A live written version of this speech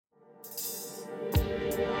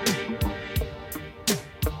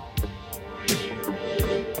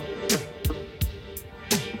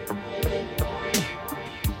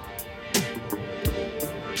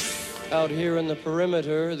Out here in the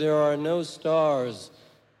perimeter, there are no stars.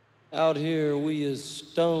 Out here, we is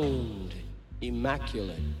stoned,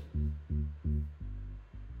 immaculate.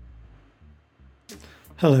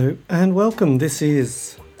 Hello and welcome. This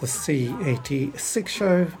is the C86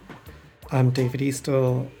 show. I'm David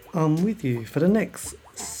Eastaugh. I'm with you for the next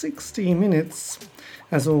 60 minutes.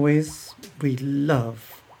 As always, we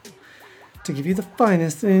love to give you the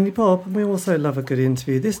finest in indie pop, and we also love a good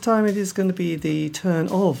interview. This time it is going to be the turn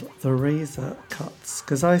of the Razor Cuts,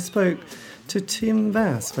 because I spoke to Tim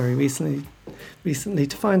Vass very recently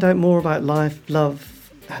to find out more about life,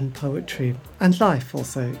 love and poetry, and life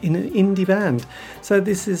also in an indie band. So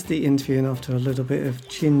this is the interview, and after a little bit of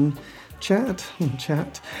chat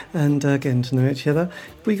and getting to know each other,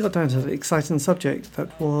 we got down to the exciting subject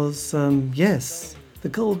that was, the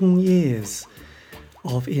golden years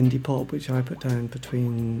of indie pop, which I put down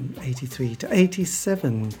between 83 to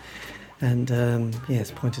 87, and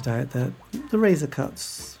pointed out that the Razor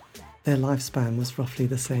Cuts, their lifespan was roughly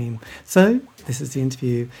the same. So this is the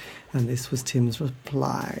interview, and this was Tim's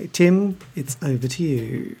reply. Tim, it's over to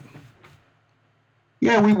you.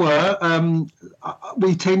 Yeah, we were.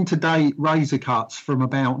 We tend to date Razor Cuts from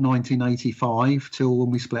about 1985 till when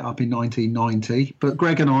we split up in 1990. But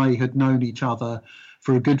Greg and I had known each other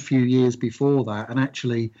for a good few years before that, and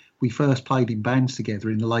actually we first played in bands together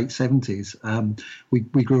in the late 70s.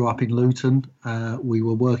 We grew up in Luton. We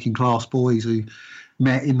were working class boys who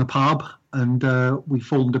met in the pub, and we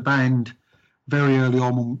formed a band very early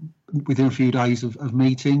on, within a few days of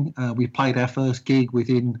meeting. We played our first gig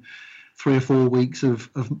within 3 or 4 weeks of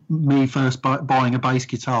me first buying a bass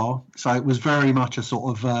guitar. So it was very much a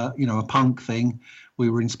sort of a punk thing. We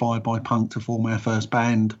were inspired by punk to form our first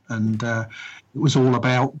band, and it was all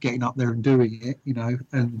about getting up there and doing it,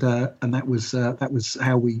 and that was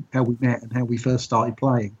how we met and how we first started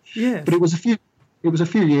playing. Yeah. But it was a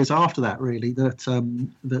few years after that, really, that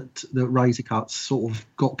Razor Cuts sort of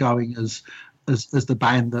got going as the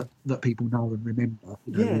band that people know and remember.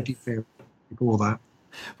 We did very before that.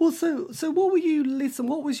 Well, so what were you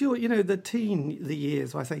what was your, the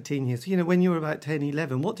years, I say teen years, when you were about 10,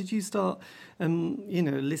 11, what did you start,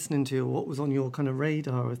 listening to, or what was on your kind of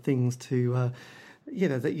radar of things to,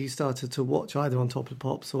 that you started to watch either on Top of the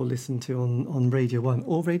Pops or listen to on Radio 1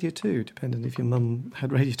 or Radio 2, depending if your mum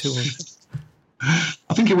had Radio 2 on?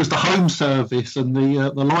 I think it was the Home Service and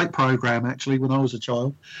the Light programme, actually, when I was a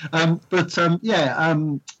child.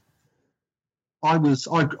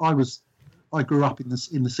 I grew up in the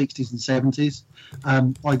 60s and 70s.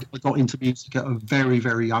 I got into music at a very,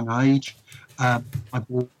 very young age.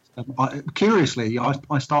 Curiously,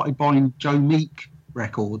 I started buying Joe Meek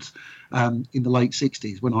records in the late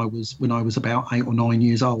 60s when I was about 8 or 9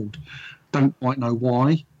 years old. Don't quite know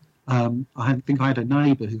why. I think I had a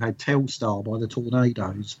neighbour who had Telstar by the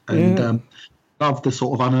Tornadoes, and loved the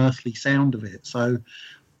sort of unearthly sound of it. So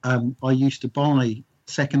I used to buy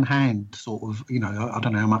second-hand sort of, I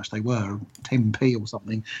don't know how much they were, 10p or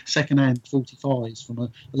something, second-hand 45s from a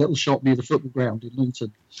little shop near the football ground in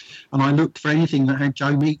Luton. And I looked for anything that had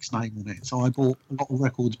Joe Meek's name on it. So I bought a lot of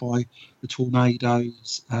records by the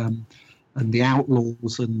Tornadoes and the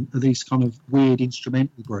Outlaws and these kind of weird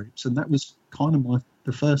instrumental groups. And that was kind of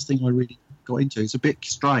the first thing I really got into. It's a bit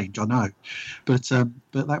strange, I know, but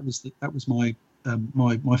that was my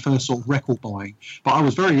first sort of record buying. But I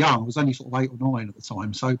was very young. I was only sort of 8 or 9 at the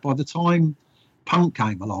time. So by the time punk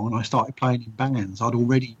came along and I started playing in bands, I'd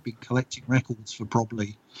already been collecting records for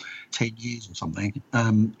probably 10 years or something.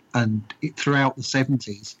 Throughout the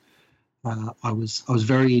 70s, I was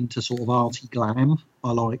very into sort of arty glam.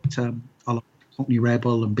 I liked Cockney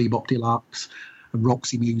Rebel and Bebop Deluxe and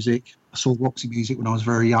Roxy Music. I saw Roxy Music when I was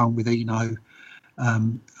very young with Eno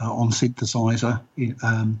on synthesizer.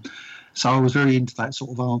 So I was very into that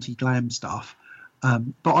sort of arty glam stuff.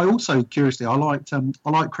 But I also, curiously, I liked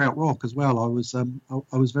krautrock as well. I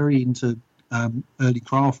was very into early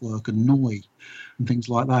Kraftwerk and Neu and things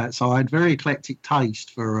like that. So I had very eclectic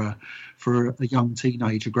taste for a young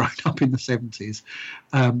teenager growing up in the 70s.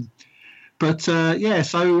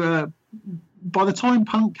 So by the time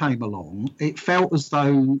punk came along, it felt as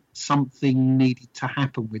though something needed to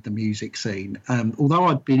happen with the music scene. Although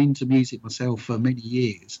I'd been into music myself for many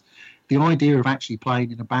years, the idea of actually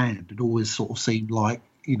playing in a band had always sort of seemed like,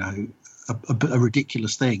 a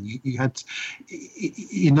ridiculous thing. You had,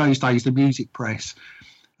 in those days, the music press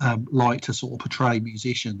like to sort of portray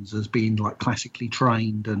musicians as being like classically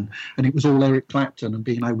trained, and it was all Eric Clapton and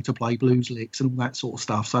being able to play blues licks and all that sort of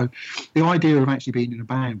stuff. So the idea of actually being in a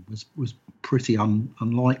band was pretty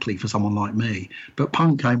unlikely for someone like me. But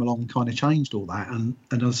punk came along and kind of changed all that. And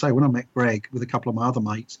as I say, when I met Greg with a couple of my other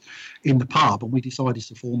mates in the pub and we decided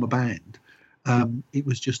to form a band, it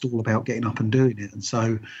was just all about getting up and doing it. And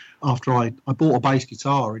so after I bought a bass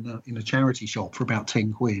guitar in a charity shop for about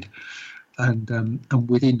 10 quid. And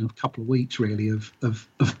within a couple of weeks, really, of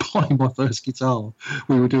buying my first guitar,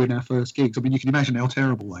 we were doing our first gigs. I mean, you can imagine how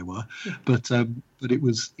terrible they were, but it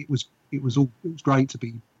was great to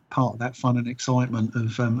be part of that fun and excitement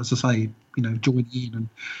of, as I say, joining in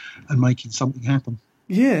and making something happen.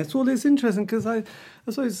 Yes, well, it's interesting because I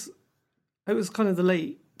suppose it was kind of the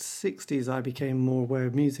late 60s I became more aware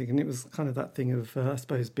of music, and it was kind of that thing of I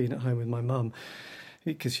suppose being at home with my mum,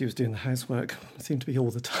 because she was doing the housework. It seemed to be all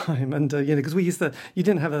the time. And, because you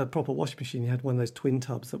didn't have a proper washing machine. You had one of those twin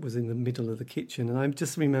tubs that was in the middle of the kitchen. And I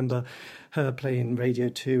just remember her playing Radio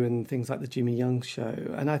 2 and things like the Jimmy Young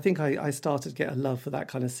Show. And I think I started to get a love for that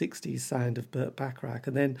kind of 60s sound of Burt Bacharach.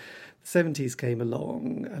 And then the 70s came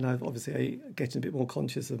along, and I've obviously getting a bit more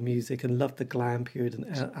conscious of music and loved the glam period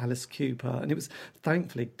and Alice Cooper. And it was,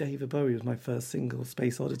 thankfully, David Bowie was my first single,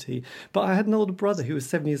 Space Oddity. But I had an older brother who was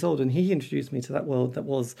 7 years old, and he introduced me to that world that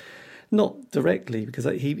was not directly, because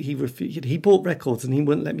he bought records and he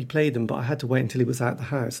wouldn't let me play them, but I had to wait until he was out the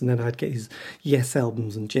house, and then I'd get his Yes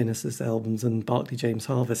albums and Genesis albums and Barclay James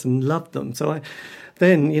Harvest and loved them. So I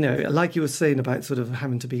then, like you were saying about sort of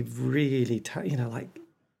having to be really, like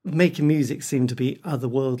making music seemed to be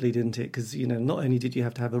otherworldly, didn't it? Because, not only did you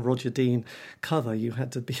have to have a Roger Dean cover, you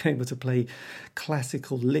had to be able to play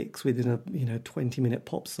classical licks within a, 20-minute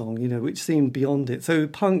pop song, which seemed beyond it. So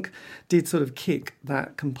punk did sort of kick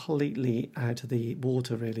that completely out of the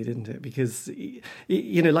water, really, didn't it? Because,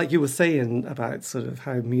 like you were saying about sort of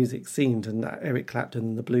how music seemed, and that Eric Clapton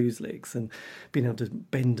and the blues licks and being able to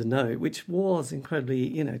bend a note, which was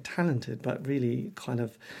incredibly, talented, but really kind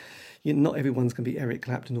of, not everyone's going to be Eric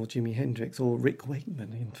Clapton or Jimi Hendrix or Rick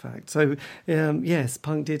Wakeman, in fact. So, yes,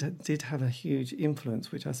 punk did have a huge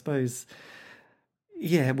influence, which I suppose,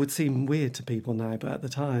 would seem weird to people now. But at the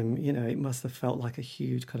time, it must have felt like a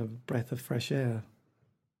huge kind of breath of fresh air.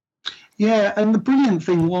 Yeah, and the brilliant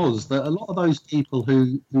thing was that a lot of those people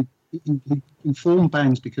who formed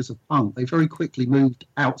bands because of punk, they very quickly moved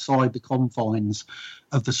outside the confines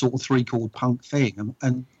of the sort of three-chord punk thing.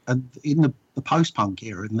 And in the post-punk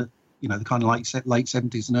era, in the the kind of late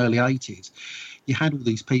 70s and early 80s, you had all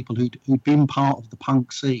these people who'd been part of the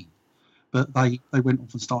punk scene, but they went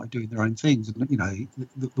off and started doing their own things. And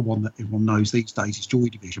the one that everyone knows these days is Joy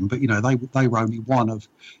Division, but they were only one of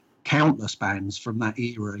countless bands from that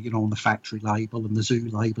era, on the Factory label and the Zoo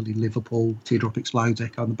label in Liverpool, Teardrop Explodes,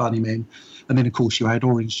 Echo and the Bunnymen, and then of course you had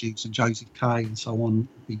Orange Juice and Joseph Kay and so on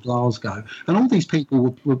in Glasgow. And all these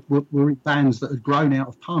people were bands that had grown out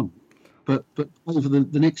of punk. But over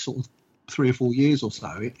the next sort of 3 or 4 years or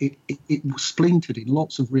so, it was splintered in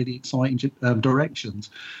lots of really exciting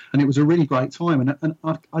directions, and it was a really great time. And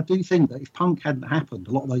I do think that if punk hadn't happened,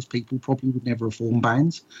 a lot of those people probably would never have formed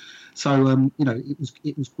bands. So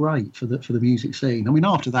it was great for the music scene. I mean,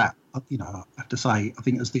 after that, I have to say, I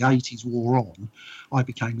think as the 80s wore on, I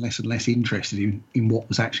became less and less interested in what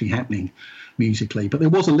was actually happening musically. But there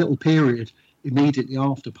was a little period immediately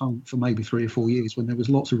after punk for maybe 3 or 4 years when there was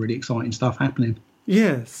lots of really exciting stuff happening.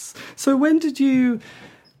 Yes. So when did you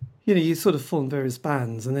sort of formed various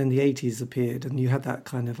bands, and then the 80s appeared, and you had that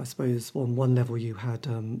kind of, I suppose, on one level you had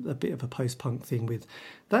a bit of a post-punk thing with,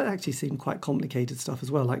 that actually seemed quite complicated stuff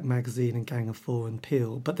as well, like Magazine and Gang of Four and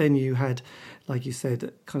Peel. But then you had, like you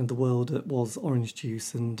said, kind of the world that was Orange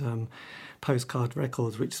Juice and Postcard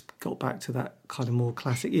Records, which got back to that kind of more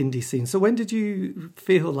classic indie scene. So when did you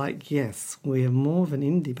feel like, yes, we're more of an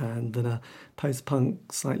indie band than a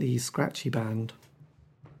post-punk, slightly scratchy band?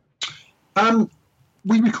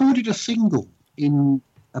 We recorded a single in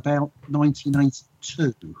about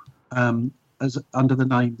 1982 as under the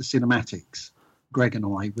name The Cinematics, Greg and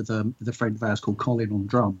I, with a friend of ours called Colin on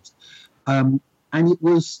drums. And it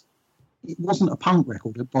wasn't a punk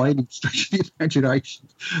record by any stretch of the imagination.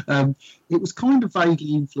 It was kind of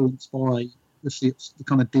vaguely influenced by the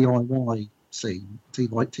kind of DIY scene,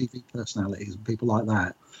 like TV personalities and people like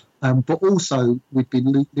that. But also, we'd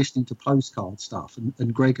been listening to Postcard stuff,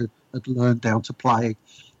 and Greg had learned how to play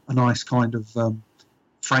a nice kind of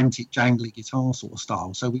frantic, jangly guitar sort of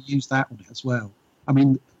style. So we used that on it as well. I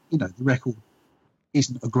mean, the record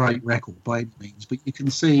isn't a great record by any means, but you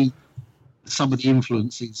can see some of the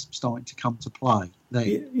influences starting to come to play.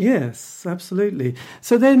 Yes, absolutely.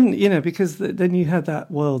 So then, because then you had that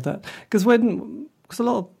world because a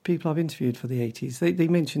lot of people I've interviewed for the 80s, they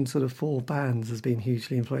mentioned sort of 4 bands as being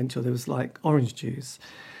hugely influential. There was like Orange Juice,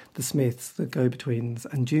 the Smiths, the Go-Betweens,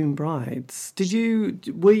 and June Brides.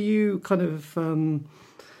 Were you kind of,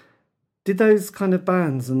 did those kind of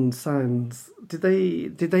bands and sounds, did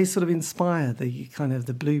they sort of inspire the kind of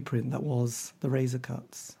the blueprint that was the Razor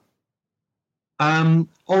Cuts?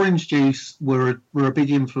 Orange Juice were a big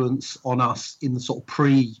influence on us in the sort of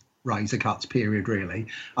pre-Razor Cuts period, really.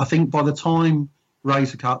 I think by the time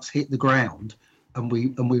Razor Cuts hit the ground and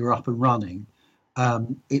we were up and running,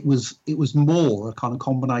 it was more a kind of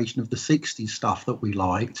combination of the 60s stuff that we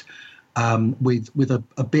liked, with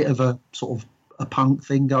a bit of a sort of a punk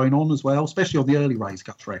thing going on as well, especially on the early Razor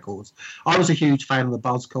Cuts records. I was a huge fan of the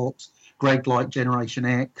Buzzcocks. Greg liked Generation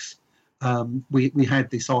X. We had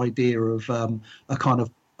this idea of a kind of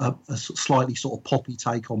a slightly sort of poppy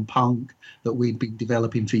take on punk that we'd been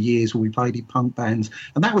developing for years when we played in punk bands.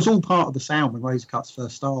 And that was all part of the sound when Razor Cuts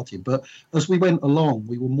first started. But as we went along,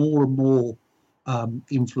 we were more and more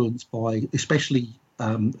influenced by especially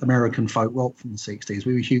American folk rock from the 60s.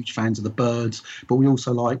 We were huge fans of the Byrds, but we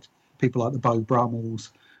also liked people like the Beau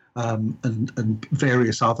Brummels and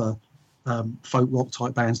various other folk rock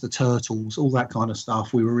type bands, the Turtles, all that kind of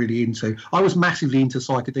stuff we were really into. I was massively into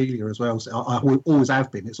psychedelia as well. So I always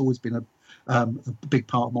have been. It's always been a big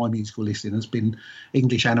part of my musical listening has been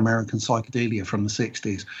English and American psychedelia from the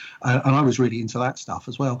 60s. And I was really into that stuff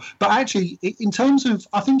as well. But actually, in terms of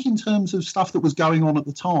stuff that was going on at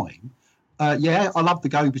the time, I loved the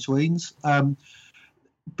Go-Betweens.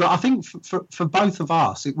 But I think for both of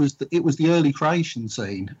us, it was the early creation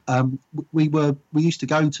scene. We used to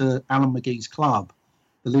go to Alan McGee's club,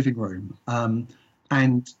 the Living Room,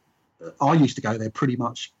 and I used to go there pretty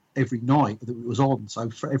much every night that it was on. So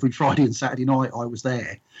for every Friday and Saturday night, I was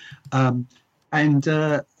there, and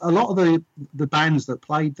a lot of the bands that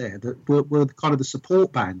played there that were kind of the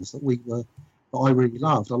support bands that I really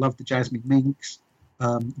loved. I loved the Jasmine Minks.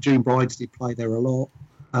 June Brides did play there a lot.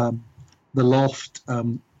 The Loft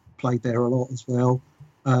played there a lot as well.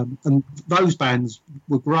 And those bands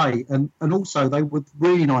were great. And also they were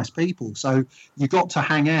really nice people. So you got to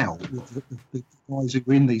hang out with the guys who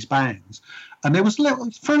were in these bands. And there was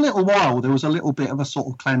for a little while, there was a little bit of a sort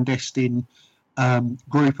of clandestine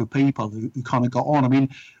group of people who kind of got on. I mean,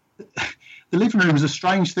 the Living Room was a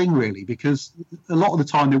strange thing, really, because a lot of the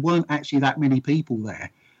time there weren't actually that many people there.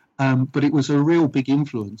 But it was a real big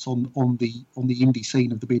influence on the indie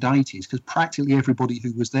scene of the mid 80s because practically everybody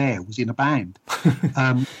who was there was in a band.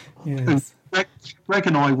 Yes. And Greg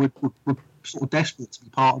and I were sort of desperate to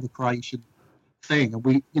be part of the creation thing, and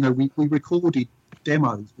we recorded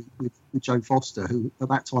demos with Joe Foster, who at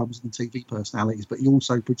that time was in the TV personalities, but he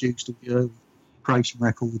also produced all the early Creation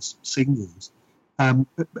Records singles. And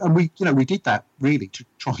we did that really to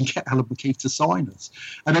try and get Alan McGee to sign us.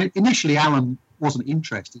 And initially, Alan wasn't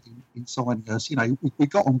interested in signing us. We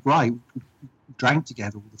got on great. We drank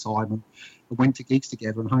together all the time and went to gigs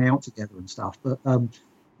together and hung out together and stuff. But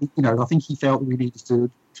I think he felt that we needed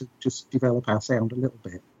to just develop our sound a little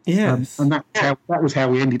bit. Yes. And that was how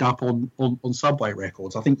we ended up on Subway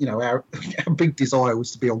Records. I think our big desire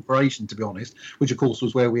was to be on Creation, to be honest, which of course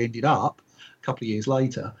was where we ended up a couple of years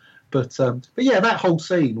later. But yeah, that whole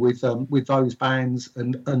scene with those bands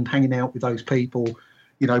and hanging out with those people,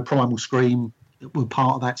 Primal Scream were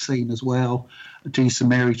part of that scene as well. Jesus and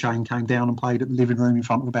Mary Chain came down and played at the Living Room in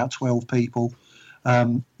front of about 12 people.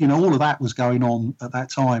 All of that was going on at that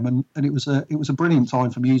time, and it was a brilliant time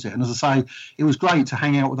for music. And as I say, it was great to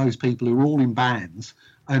hang out with those people who were all in bands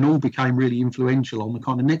and all became really influential on the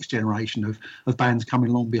kind of next generation of bands coming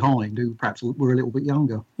along behind who perhaps were a little bit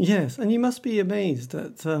younger. Yes, and you must be amazed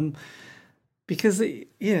at because the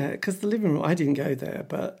Living Room, I didn't go there,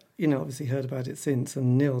 but obviously heard about it since.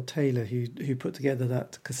 And Neil Taylor, who put together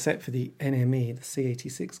that cassette for the NME, the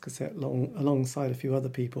C86 cassette, alongside a few other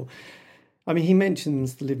people. I mean, he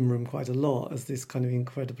mentions the Living Room quite a lot as this kind of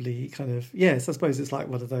incredibly kind of, yes, I suppose it's like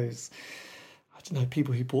one of those, I don't know,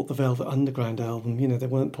 people who bought the Velvet Underground album. There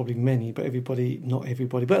weren't probably many, but not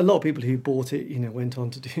everybody, but a lot of people who bought it, went on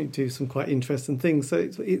to do some quite interesting things. So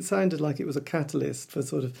it sounded like it was a catalyst for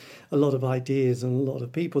sort of a lot of ideas and a lot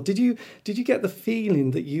of people. Did you get the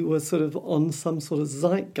feeling that you were sort of on some sort of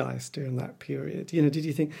zeitgeist during that period? Did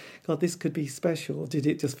you think, God, this could be special? Or did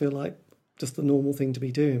it just feel like just the normal thing to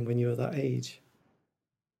be doing when you were that age?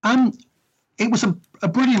 It was a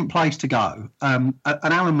brilliant place to go. And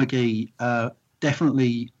Alan McGee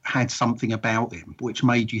definitely had something about him which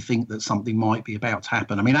made you think that something might be about to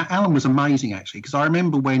happen. I mean, Alan was amazing, actually, because I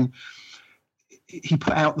remember when he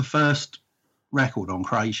put out the first record on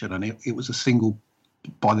Creation, and it was a single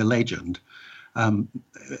by the legend,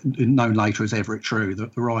 known later as Everett True, the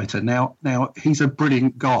writer. Now he's a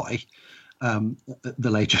brilliant guy, the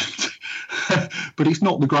legend, but it's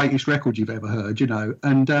not the greatest record you've ever heard, you know.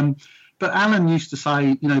 And but Alan used to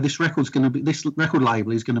say, you know, this record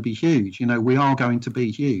label is going to be huge. You know, we are going to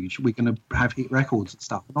be huge. We're going to have hit records and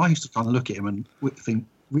stuff. And I used to kind of look at him and think,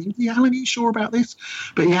 really, Alan, are you sure about this?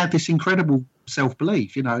 But he had this incredible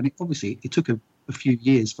self-belief, you know, and obviously it took a few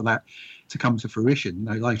years for that to come to fruition. You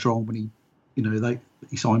know, later on when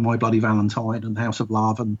he signed My Bloody Valentine and House of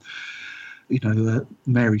Love and, you know,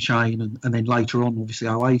 Mary Chain, and then later on, obviously,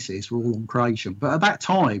 Oasis were all on Creation. But at that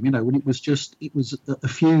time, you know, when it was a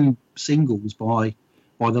few singles by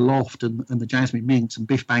The Loft and the Jasmine Mints and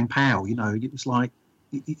Biff Bang Pow, you know, it was like,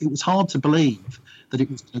 it was hard to believe that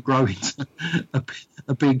it was going to grow into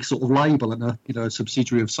a big sort of label and a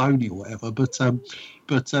subsidiary of Sony or whatever. But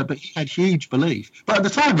he had huge belief. But at the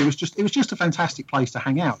time, it was just a fantastic place to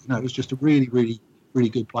hang out. You know, it was just a really, really, really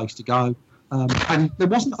good place to go. And there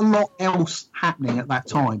wasn't a lot else happening at that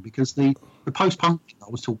time because the post-punk I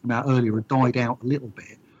was talking about earlier had died out a little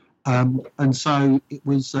bit, and so it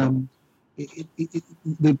was the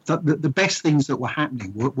best things that were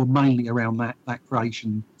happening were mainly around that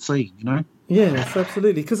Creation scene, you know. Yes,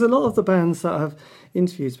 absolutely. Because a lot of the bands that I've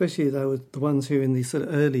interviewed, especially the ones who were in the sort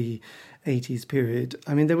of early 80s period,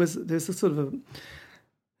 I mean, there's a sort of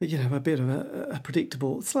a bit of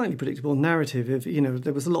a slightly predictable narrative of, you know,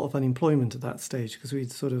 there was a lot of unemployment at that stage because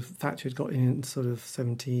Thatcher had got in sort of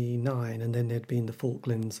 79, and then there'd been the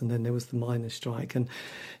Falklands, and then there was the miners' strike, and,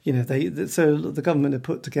 you know, so the government had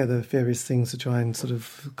put together various things to try and sort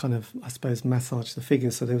of kind of, I suppose, massage the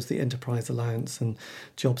figures. So there was the Enterprise Allowance and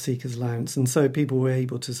Job Seekers Allowance, and so people were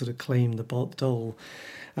able to sort of claim the dole.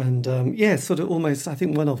 And sort of almost, I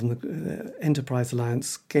think one of them, the Enterprise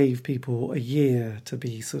Alliance, gave people a year to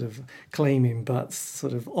be sort of claiming, but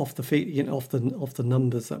sort of off the feet, you know, off the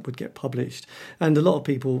numbers that would get published. And a lot of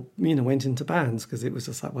people, you know, went into bands because it was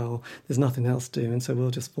just like, well, there's nothing else to do, and so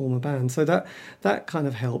we'll just form a band. So that kind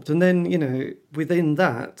of helped. And then, you know, within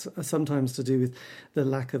that, sometimes to do with the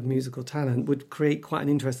lack of musical talent, would create quite an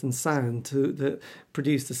interesting sound that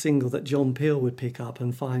produced a single that John Peel would pick up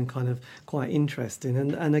and find kind of quite interesting.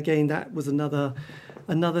 And again, that was another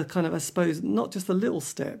kind of, I suppose, not just a little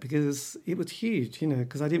step, because it was huge, you know,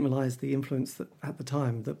 because I didn't realise the influence that at the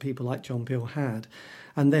time that people like John Peel had.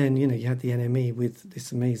 And then, you know, you had the NME with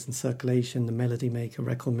this amazing Circulation, the Melody Maker,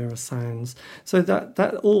 Record Mirror Sounds. So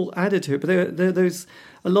that all added to it. But those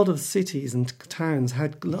a lot of cities and towns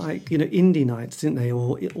had, like, you know, indie nights, didn't they,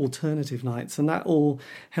 or alternative nights, and that all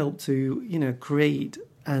helped to, you know, create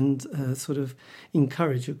and sort of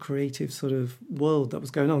encourage a creative sort of world that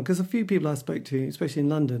was going on. Because a few people I spoke to, especially in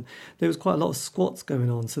London, there was quite a lot of squats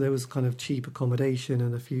going on. So there was kind of cheap accommodation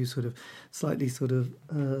and a few sort of slightly sort of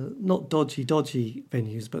not dodgy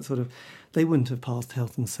venues, but sort of they wouldn't have passed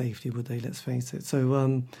health and safety, would they? Let's face it.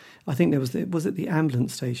 So I think there was it the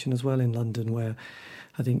ambulance station as well in London, where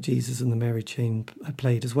I think Jesus and the Mary Chain had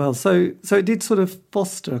played as well. So it did sort of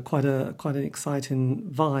foster quite an exciting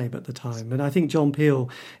vibe at the time. And I think John Peel,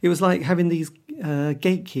 it was like having these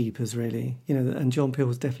gatekeepers, really, you know, and John Peel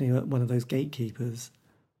was definitely one of those gatekeepers.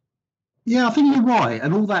 Yeah, I think you're right,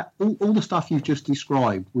 and all the stuff you've just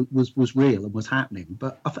described was real and was happening.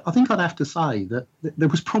 But I think I'd have to say that there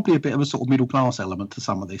was probably a bit of a sort of middle class element to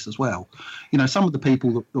some of this as well. You know, some of the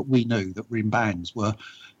people that we knew that were in bands were,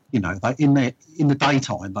 you know, in the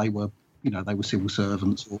daytime they were, you know, they were civil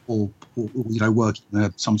servants or you know, working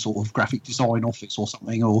in some sort of graphic design office or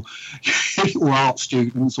something, or art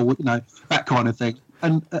students, or, you know, that kind of thing.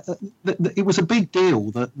 And it was a big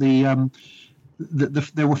deal that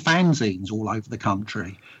there were fanzines all over the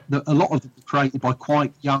country. That a lot of them were created by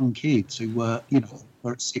quite young kids who were, you know,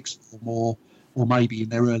 were at sixth form or maybe in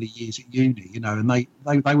their early years at uni, you know, and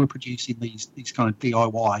they were producing these kind of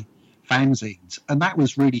DIY fanzines, and that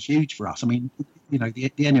was really huge for us. I mean, you know, the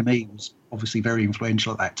NME was obviously very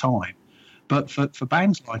influential at that time, but for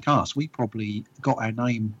bands like us, we probably got our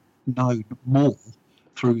name known more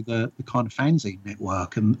through the kind of fanzine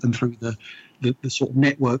network and through the sort of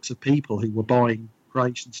networks of people who were buying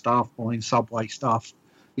Creation stuff, buying Subway stuff,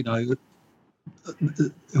 you know,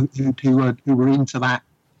 who were into that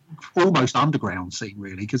almost underground scene,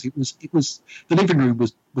 really, because it was the living room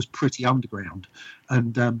was pretty underground,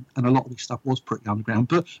 and a lot of this stuff was pretty underground.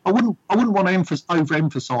 But I wouldn't want to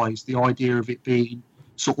overemphasize the idea of it being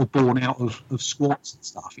sort of born out of squats and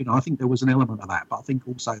stuff. You know, I think there was an element of that, but I think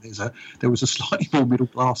also there was a slightly more middle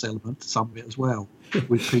class element to some of it as well,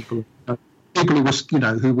 with people people who was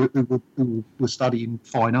who were studying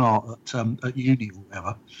fine art at uni or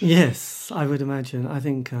whatever. Yes, I would imagine. I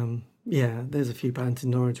think there's a few bands in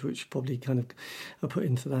Norwich which probably kind of are put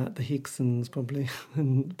into that. The Higsons probably,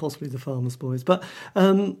 and possibly the Farmers Boys. But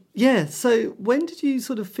so when did you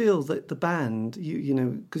sort of feel that the band, you know,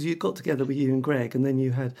 because you got together with you and Greg, and then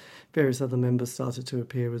you had various other members started to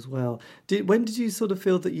appear as well. When did you sort of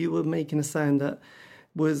feel that you were making a sound that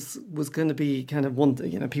was going to be kind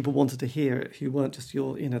of people wanted to hear it, who weren't just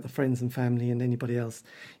your, you know, the friends and family and anybody else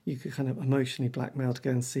you could kind of emotionally blackmail to go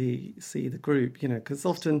and see the group, you know, because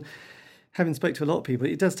often, having spoke to a lot of people,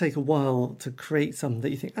 it does take a while to create something that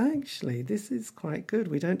you think, actually, this is quite good.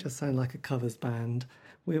 We don't just sound like a covers band.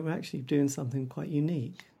 We're actually doing something quite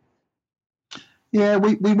unique. Yeah,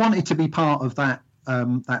 we wanted to be part of that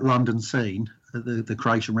London scene, the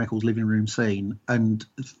Creation Records living room scene, and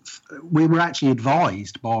we were actually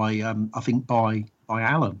advised by Alan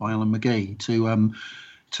McGee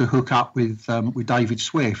to hook up with David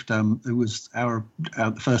Swift, who was our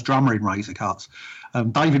first drummer in Razor Cuts.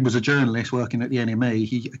 David was a journalist working at the NME.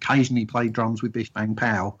 He occasionally played drums with Biff Bang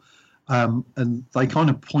Pow, and they kind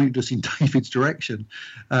of pointed us in David's direction.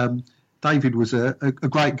 David was a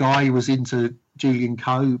great guy. He was into Julian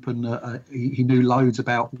Cope, and he knew loads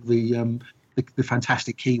about the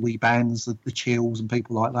fantastic Kiwi bands, the Chills and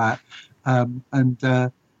people like that.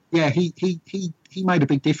 He made a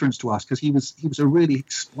big difference to us because he was a really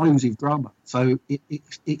explosive drummer. So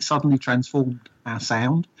it suddenly transformed our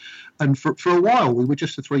sound. And for a while, we were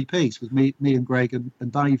just a three-piece with me and Greg and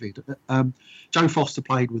David. Joe Foster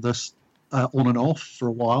played with us on and off for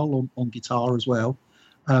a while on guitar as well.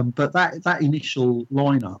 But that initial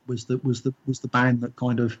lineup was the band that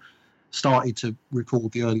kind of started to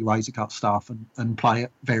record the early Razor Cut stuff and play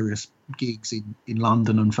at various gigs in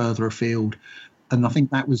London and further afield. And I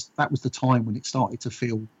think that was the time when it started to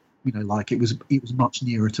feel, you know, like it was much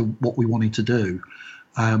nearer to what we wanted to do.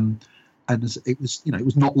 And it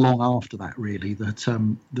was not long after that really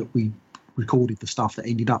that we recorded the stuff that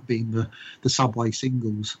ended up being the Subway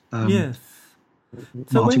singles. Yes.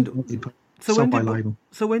 So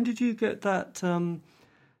when did you get that?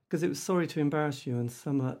 Because it was Sorry to Embarrass You and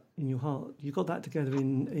Summer in Your Heart. You got that together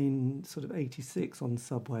in sort of '86 on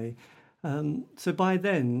Subway. So by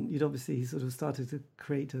then, you'd obviously sort of started to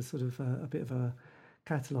create a sort of a bit of a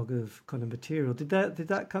catalogue of kind of material. Did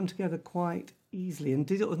that come together quite easily?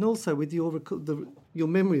 And also with your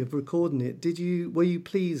memory of recording it, were you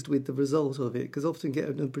pleased with the result of it? Because often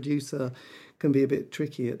getting a producer can be a bit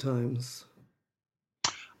tricky at times.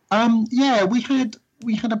 We had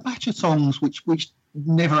a batch of songs which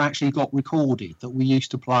never actually got recorded that we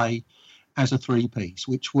used to play as a three-piece,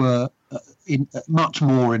 which were much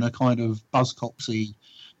more in a kind of Buzzcocks-y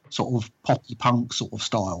sort of poppy punk sort of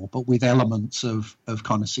style, but with elements of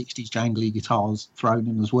kind of 60s jangly guitars thrown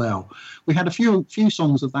in as well. We had a few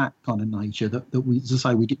songs of that kind of nature that we, as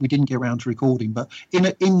I say, we didn't get around to recording. But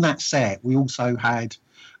in that set, we also had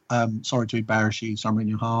Sorry to Embarrass You, Summer in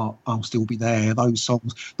Your Heart, I'll Still Be There, those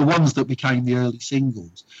songs, the ones that became the early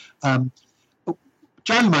singles.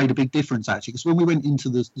 Joe made a big difference actually, because when we went into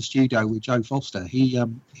the studio with Joe Foster,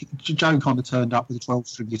 Joe kind of turned up with a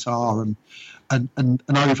 12-string guitar and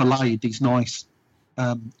overlaid these nice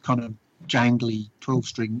kind of jangly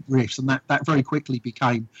 12-string riffs, and that very quickly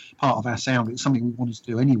became part of our sound. It's something we wanted to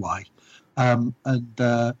do anyway, so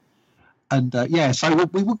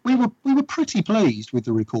we were pretty pleased with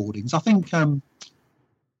the recordings. I think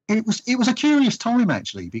it was a curious time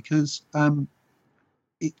actually, because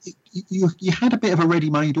you had a bit of a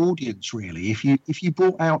ready-made audience really. If you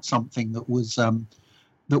brought out something that was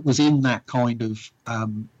in that kind of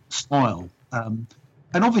style, and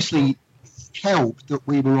obviously it helped that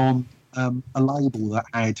we were on a label that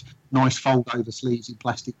had nice fold-over sleeves in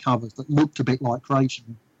plastic covers that looked a bit like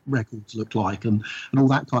Creation Records looked like, and all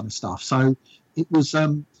that kind of stuff. So it was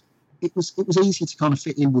easy to kind of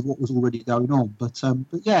fit in with what was already going on. But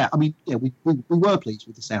yeah, I mean, yeah, we were pleased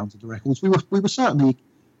with the sounds of the records. We were certainly,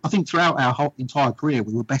 I think, throughout our whole entire career,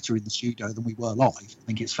 we were better in the studio than we were live. I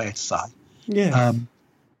think it's fair to say. Yeah.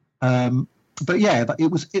 But yeah,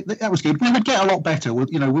 that was good. We would get a lot better.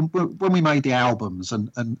 You know, when we made the albums and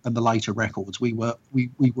the later records, we were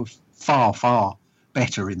far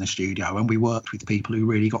better in the studio, and we worked with people who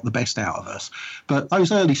really got the best out of us. But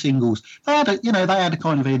those early singles, they had a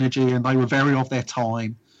kind of energy, and they were very of their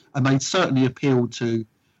time, and they certainly appealed to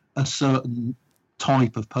a certain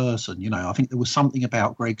type of person. You know, I think there was something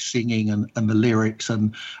about Greg singing and the lyrics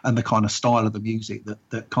and the kind of style of the music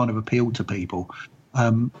that kind of appealed to people,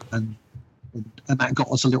 and that got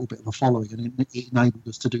us a little bit of a following, and it enabled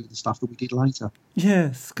us to do the stuff that we did later.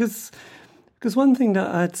 Yes, because one thing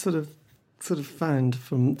that I'd sort of sort of found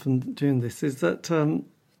from doing this is that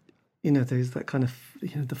there's that kind of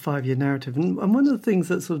the 5-year narrative, and one of the things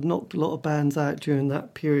that sort of knocked a lot of bands out during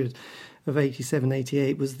that period of 87,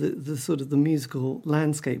 88 was the sort of the musical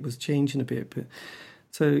landscape was changing a bit. But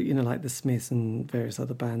so like the Smiths and various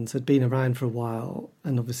other bands had been around for a while,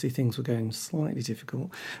 and obviously things were going slightly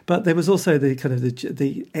difficult. But there was also the kind of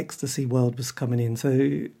the ecstasy world was coming in,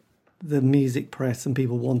 so the music press and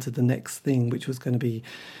people wanted the next thing, which was going to be,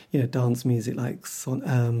 dance music like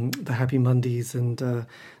the Happy Mondays and the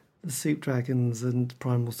Soup Dragons and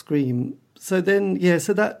Primal Scream. So then,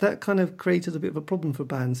 so that kind of created a bit of a problem for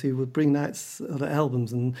bands who would bring out sort of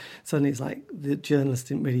albums, and suddenly it's like the journalists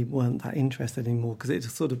weren't that interested anymore because it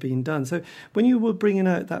had sort of been done. So when you were bringing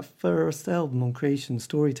out that first album on Creation,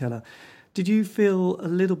 Storyteller, did you feel a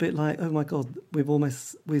little bit like, oh my God,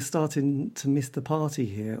 we're starting to miss the party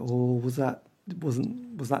here, or was that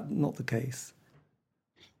not the case?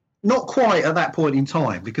 Not quite at that point in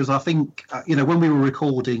time, because I think when we were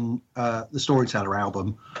recording the Storyteller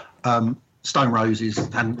album, Stone Roses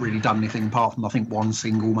hadn't really done anything apart from I think one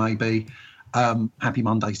single maybe. Happy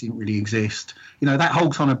Mondays didn't really exist. That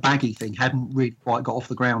whole kind of baggy thing hadn't really quite got off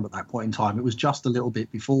the ground at that point in time. It was just a little bit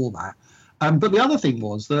before that. But the other thing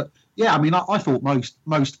was that, I thought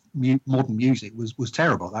most modern music was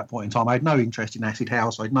terrible at that point in time. I had no interest in acid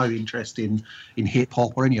house. I had no interest in hip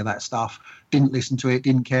hop or any of that stuff. Didn't listen to it,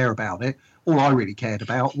 didn't care about it. All I really cared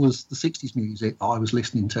about was the 60s music I was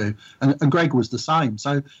listening to. And Greg was the same.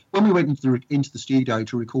 So when we went into the studio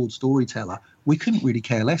to record Storyteller, we couldn't really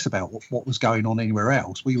care less about what was going on anywhere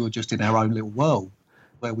else. We were just in our own little world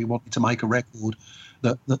where we wanted to make a record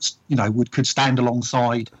that could stand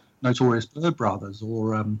alongside Notorious Bird Brothers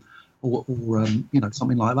or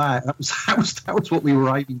something like that. That was what we were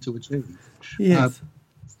aiming to achieve. Yes.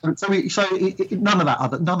 None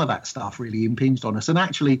of that stuff really impinged on us. And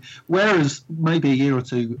actually, whereas maybe a year or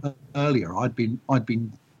two earlier, I'd been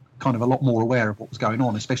kind of a lot more aware of what was going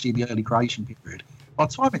on, especially in the early Creation period. By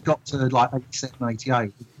the time it got to like 87,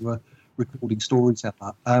 88, we were recording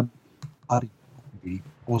Storyteller. I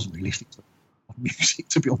wasn't really listening to music,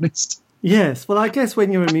 to be honest. Yes, well, I guess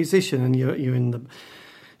when you're a musician and you're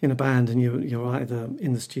in a band and you're either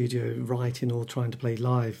in the studio writing or trying to play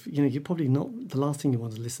live, you're probably not, the last thing you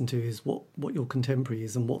want to listen to is what your contemporary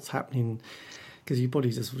is and what's happening, because you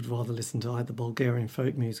probably just would rather listen to either Bulgarian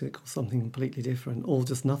folk music or something completely different, or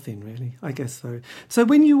just nothing really. I guess so. So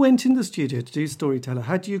when you went in the studio to do Storyteller,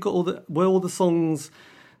 had you got were all the songs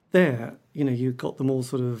there? You got them all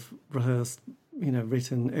sort of rehearsed,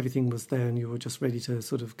 written, everything was there, and you were just ready to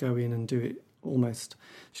sort of go in and do it almost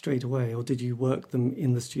straight away, or did you work them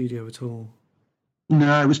in the studio at all?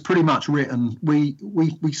 No, it was pretty much written. We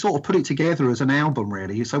sort of put it together as an album,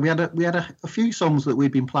 really. So we had a few songs that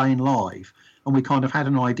we'd been playing live, and we kind of had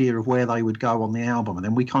an idea of where they would go on the album, and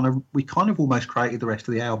then we kind of almost created the rest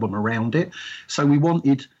of the album around it. So we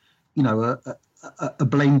wanted, a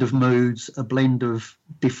blend of moods, a blend of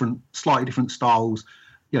slightly different styles.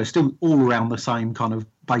 Still all around the same kind of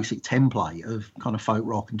basic template of kind of folk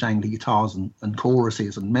rock and jangly guitars and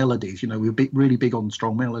choruses and melodies. We were really big on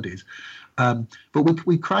strong melodies, but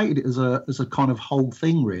we created it as a kind of whole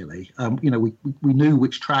thing, really. We knew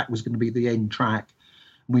which track was going to be the end track.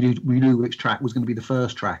 We knew which track was going to be the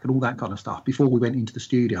first track and all that kind of stuff before we went into the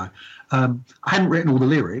studio. I hadn't written all the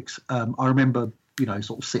lyrics. I remember,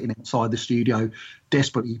 sort of sitting outside the studio,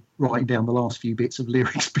 desperately writing down the last few bits of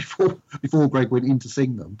lyrics before Greg went in to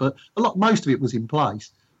sing them. But most of it was in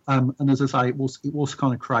place. And as I say, it was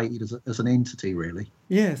kind of created as an entity, really.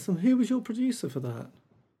 Yes. And who was your producer for that?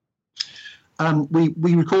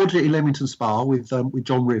 We recorded it in Leamington Spa with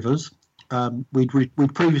John Rivers.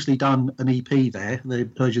 We'd previously done an EP there, the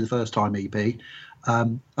Heard You the First Time EP,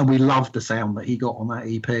 and we loved the sound that he got on that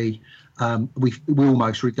EP. We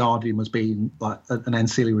almost regarded him as being like an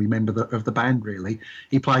ancillary member of the band, really.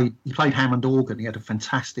 He played Hammond organ. He had a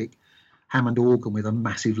fantastic Hammond organ with a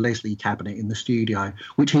massive Leslie cabinet in the studio,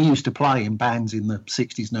 which he used to play in bands in the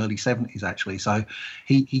 60s and early 70s, actually. So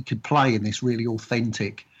he could play in this really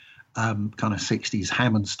authentic kind of 60s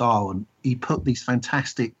Hammond style, and he put these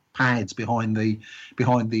fantastic pads behind the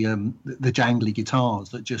jangly guitars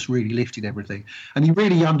that just really lifted everything, and he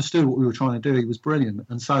really understood what we were trying to do. He was brilliant.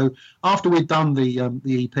 And so after we'd done the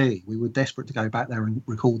EP, we were desperate to go back there and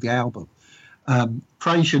record the album.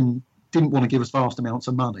 Creation didn't want to give us vast amounts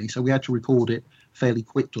of money, so we had to record it fairly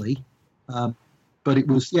quickly, but it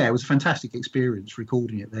was a fantastic experience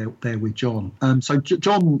recording it there with John. So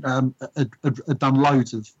John had done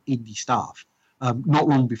loads of indie stuff. Not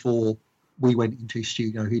long before we went into his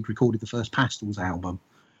studio, he'd recorded the first Pastels album.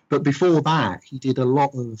 But before that, he did a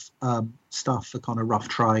lot of stuff for kind of Rough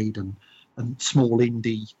Trade and small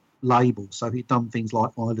indie labels. So he'd done things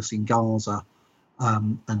like Eyeless in Gaza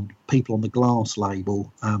and People on the Glass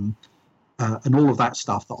label, and all of that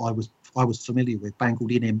stuff that I was familiar with. Band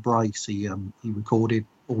called In Embrace. He recorded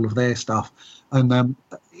all of their stuff, and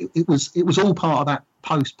it was all part of that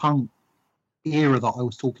post-punk era that I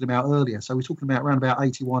was talking about earlier. So we're talking about around about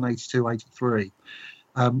 81, 82, 83.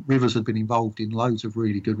 Rivers had been involved in loads of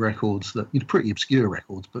really good records, that pretty obscure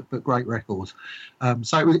records, but great records.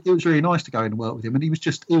 So it was really nice to go in and work with him, and he was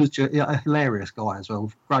just a hilarious guy as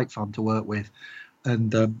well. Great fun to work with,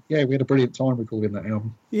 and we had a brilliant time recording that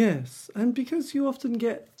album. Yes, and because you often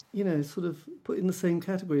get sort of put in the same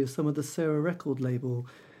category as some of the Sarah record label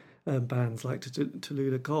bands like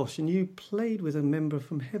Tallulah Gosh, and you played with a member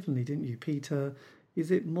from Heavenly, didn't you, Peter?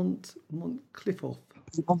 Is it Montcliffe?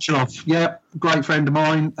 Montcliffe, yeah, great friend of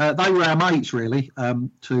mine. They were our mates, really,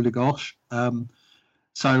 Tallulah Gosh.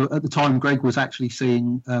 So at the time, Greg was actually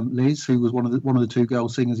seeing Liz, who was one of the two girl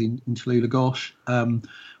singers in Tallulah Gosh.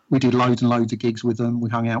 We did loads and loads of gigs with them. We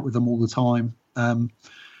hung out with them all the time.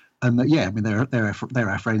 And they're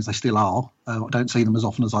our friends. They still are. I don't see them as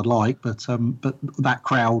often as I'd like, but that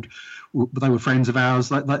crowd, they were friends of ours.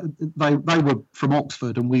 They were from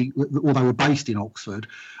Oxford, and they were based in Oxford,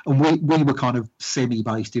 and we were kind of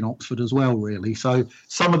semi-based in Oxford as well, really. So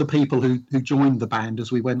some of the people who joined the band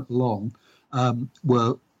as we went along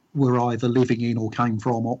were either living in or came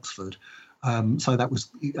from Oxford. So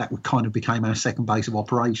that kind of became our second base of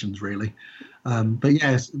operations, really. But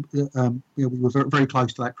yes, we were very, very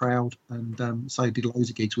close to that crowd, and so did loads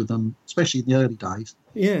of gigs with them, especially in the early days.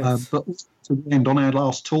 Yes. But to the end, on our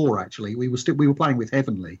last tour, actually, we were playing with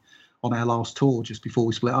Heavenly on our last tour just before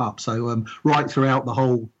we split up. So right throughout the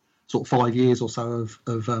whole sort of 5 years or so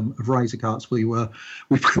of Razor Cuts, we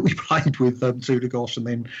played with Tallulah Gosh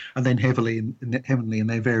and then Heavenly in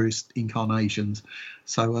their various incarnations.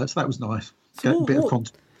 So that was nice. So Get a bit of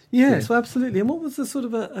content. Yes, well, absolutely. And what was the sort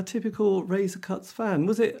of a typical Razor Cuts fan?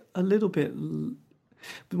 Was it a little bit?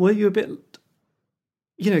 Were you a bit?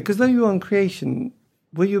 Because though you were on Creation,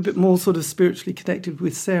 were you a bit more sort of spiritually connected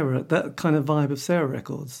with Sarah? That kind of vibe of Sarah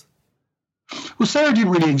Records. Well, Sarah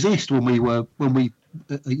didn't really exist when we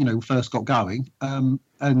first got going, and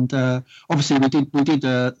obviously we did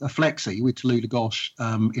a flexi with Tallulah Gosh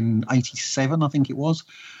in '87, I think it was.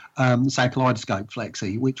 Say Kaleidoscope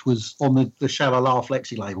flexi, which was on the Shalala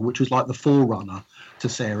flexi label, which was like the forerunner to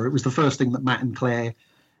Sarah. It was the first thing that Matt and Claire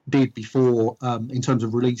did before, in terms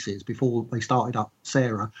of releases, before they started up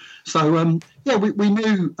Sarah. So we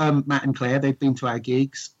knew Matt and Claire. They'd been to our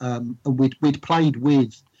gigs, and we'd played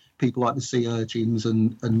with people like the Sea Urchins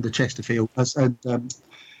and the Chesterfield and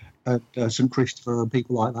St Christopher and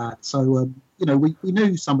people like that. So we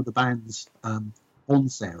knew some of the bands on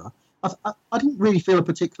Sarah. I didn't really feel a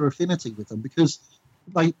particular affinity with them because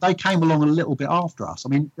they came along a little bit after us. I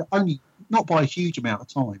mean, only not by a huge amount of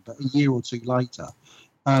time, but a year or two later.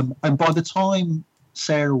 And by the time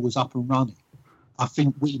Sarah was up and running, I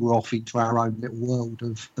think we were off into our own little world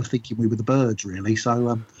of thinking we were the Birds, really.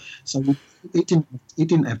 So it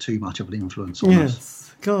didn't have too much of an influence on us.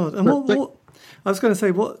 Yes, God. And what I was going to say,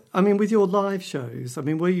 with your live shows,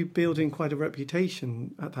 were you building quite a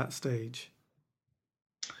reputation at that stage?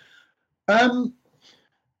 Playing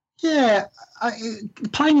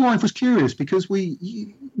live was curious because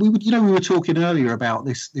we were talking earlier about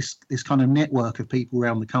this kind of network of people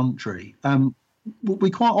around the country. We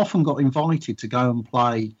quite often got invited to go and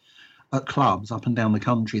play at clubs up and down the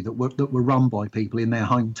country that were run by people in their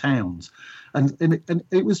hometowns, and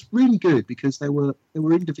it was really good because there were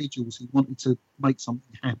individuals who wanted to make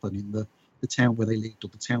something happen in the town where they lived or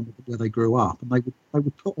the town where they grew up, and they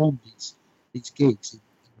would put on these gigs.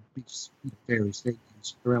 Various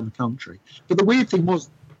venues around the country. But the weird thing was,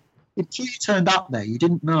 until you turned up there, you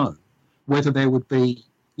didn't know whether there would be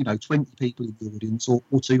 20 people in the audience or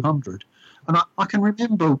 200. And I can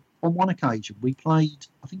remember on one occasion we played,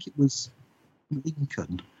 I think it was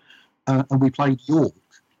Lincoln, and we played York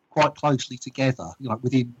quite closely together,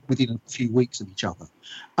 within a few weeks of each other.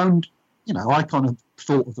 And I kind of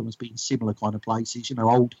thought of them as being similar kind of places,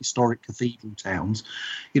 old historic cathedral towns,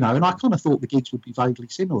 and I kind of thought the gigs would be vaguely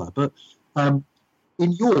similar. But in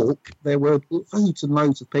York, there were loads and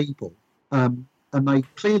loads of people, and they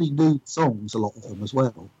clearly knew songs, a lot of them as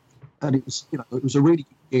well. And it was a really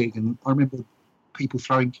good gig. And I remember people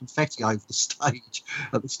throwing confetti over the stage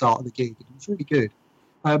at the start of the gig. It was really good.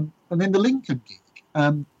 And then the Lincoln gig,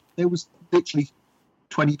 there was literally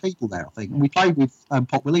 20 people there, I think, and we played with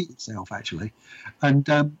Pop Will Eat Itself actually, and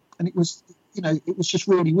it was it was just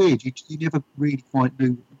really weird. You never really quite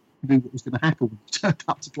knew what was going to happen when you turned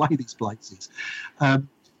up to play these places.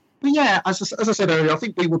 But yeah, as I said earlier, I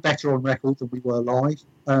think we were better on record than we were live.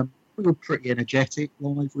 We were pretty energetic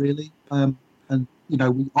live, really. And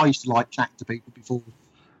I used to like chat to people before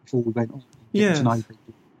we went on, getting to know Yes.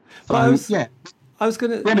 people. But So I was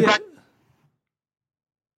going we had a to. great,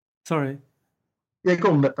 Sorry. yeah,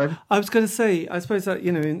 go on, Ben. I was going to say, I suppose that,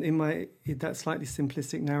 in that slightly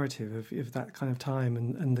simplistic narrative of that kind of time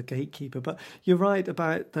and the gatekeeper, but you're right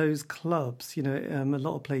about those clubs, a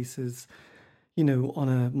lot of places, on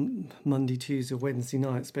a Monday, Tuesday, or Wednesday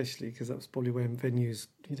night, especially, because that was probably when venues,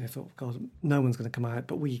 thought, God, no one's going to come out,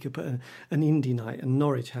 but we could put an indie night, and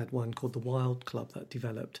Norwich had one called the Wild Club that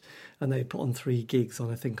developed, and they put on 3 gigs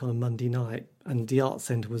on a Monday night, and the Arts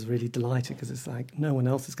Centre was really delighted because it's like, no one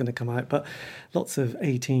else is going to come out, but lots of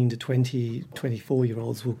 18 to 20,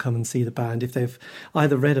 24-year-olds will come and see the band if they've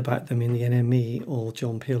either read about them in the NME or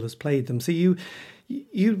John Peel has played them. So you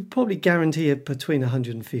probably guarantee between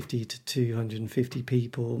 150 to 250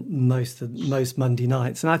 people most Monday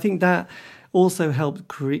nights. And I think that also helped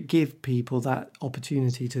give people that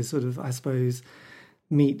opportunity to sort of, I suppose,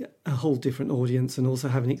 meet a whole different audience and also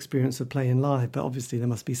have an experience of playing live. But obviously there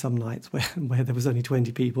must be some nights where there was only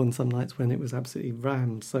 20 people and some nights when it was absolutely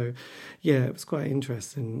rammed. So, yeah, it was quite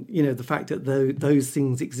interesting, the fact that those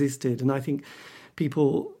things existed. And I think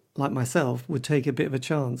people like myself would take a bit of a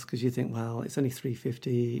chance because you think, well, it's only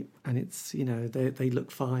 350 and it's, they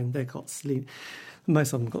look fine.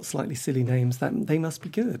 Most of them got slightly silly names. That they must be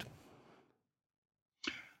good.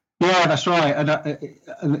 Yeah, that's right, and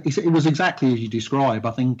it was exactly as you describe.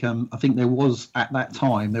 I think there was at that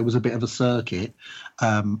time there was a bit of a circuit,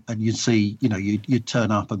 and you'd see, you'd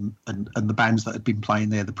turn up and the bands that had been playing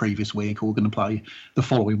there the previous week or were going to play the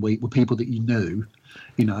following week were people that you knew,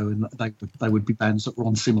 and they would be bands that were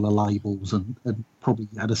on similar labels and probably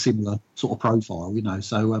had a similar sort of profile,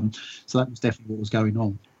 So that was definitely what was going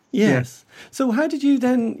on. Yes. Yeah. So how did you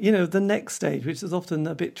then, the next stage, which is often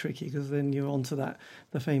a bit tricky because then you're onto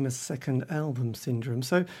the famous second album syndrome.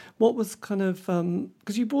 So what was kind of,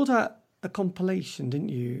 because you brought out a compilation, didn't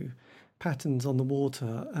you? Patterns on the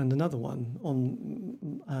Water and another one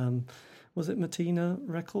on, was it Matina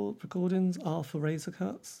Recordings, Arthur Razor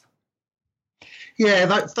Cuts? Yeah,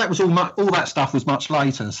 that was all that stuff was much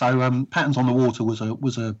later. So Patterns on the Water was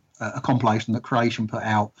a compilation that Creation put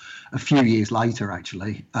out a few years later,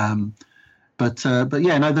 actually. But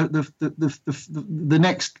yeah, no, the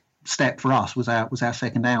next step for us was our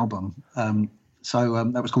second album. So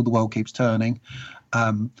that was called The World Keeps Turning,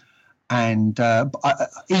 and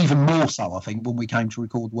even more so, I think, when we came to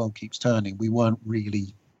record The World Keeps Turning, we weren't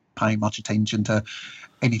really paying much attention to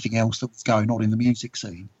anything else that was going on in the music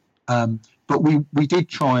scene. But we did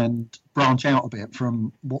try and branch out a bit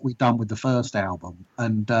from what we'd done with the first album,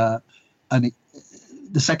 and the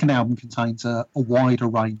second album contains a wider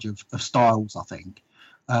range of styles, I think.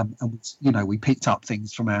 And we picked up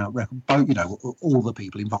things from our record. All the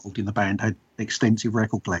people involved in the band had extensive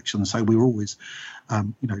record collections, so we were always,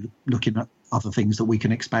 looking at other things that we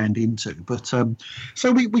can expand into. But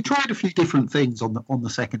so we tried a few different things on the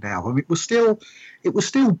second album. It was still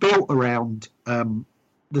built around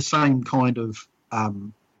the same kind of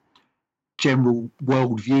general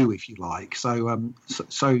worldview, if you like. So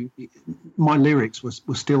my lyrics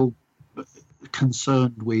were still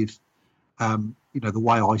concerned with the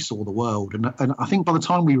way I saw the world, and I think by the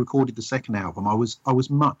time we recorded the second album, I was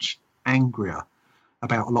much angrier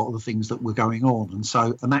about a lot of the things that were going on,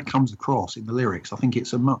 and that comes across in the lyrics. I think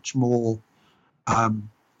it's a much more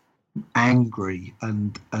angry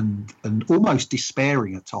and almost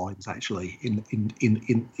despairing at times, actually,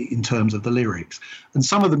 in terms of the lyrics, and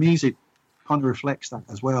some of the music kind of reflects that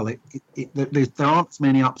as well. There aren't as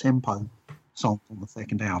many up-tempo songs on the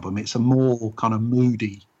second album. It's a more kind of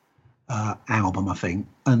moody album, I think,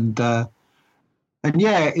 and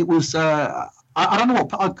yeah, it was. I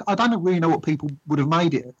don't really know what people would have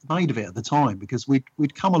made of it at the time, because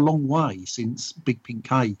we'd come a long way since Big Pink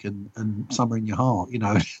Cake and Summer in Your Heart,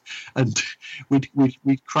 and we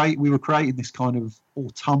were creating this kind of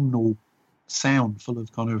autumnal sound full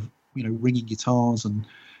of kind of ringing guitars and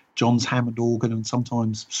John's Hammond organ and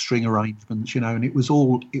sometimes string arrangements, and it was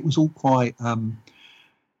all quite.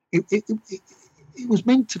 It was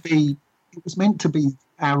meant to be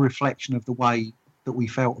our reflection of the way that we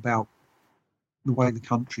felt about the way the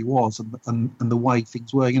country was and the way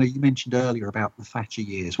things were. You mentioned earlier about the Thatcher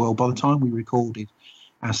years. Well, by the time we recorded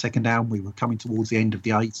our second album, we were coming towards the end of the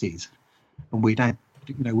 80s, and we'd had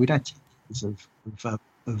years of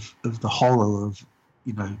the horror of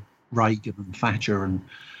Reagan and Thatcher and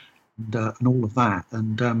all of that,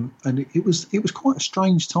 and it was quite a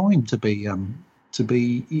strange time to be to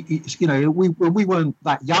be, you know, we weren't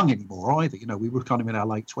that young anymore either. You know, we were kind of in our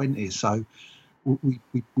late 20s, so we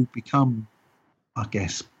become, I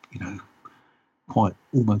guess, you know, quite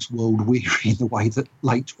almost world weary in the way that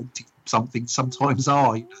late 20 something sometimes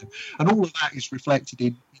are, you know, and all of that is reflected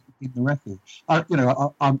in the record. You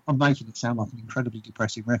know, I'm making it sound like an incredibly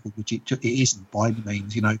depressing record, which it isn't by any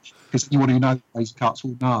means, you know, because anyone who knows Razor Cuts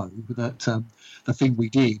will know that the thing we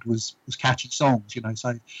did was catchy songs, you know,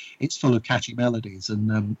 so it's full of catchy melodies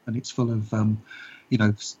and it's full of you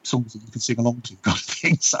know, songs that you can sing along to, kind of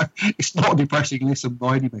thing. So it's not a depressing listen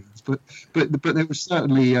by any means, but there was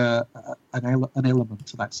certainly an element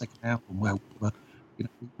to that second album where you know,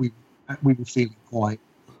 we were feeling quite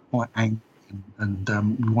angry. And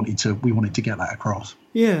we wanted to get that across.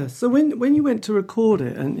 Yeah. So when you went to record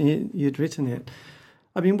it and you'd written it,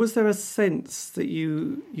 I mean, was there a sense that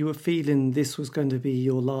you were feeling this was going to be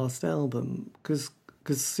your last album? Because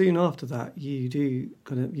soon after that you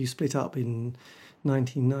split up in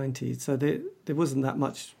 1990, so there wasn't that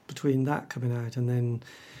much between that coming out and then,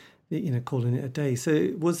 you know, calling it a day.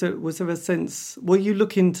 So was there a sense, were you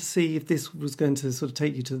looking to see if this was going to sort of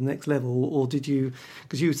take you to the next level, or did you,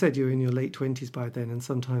 because you said you were in your late 20s by then and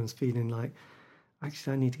sometimes feeling like,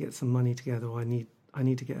 actually I need to get some money together, or I need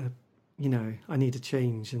to get I need to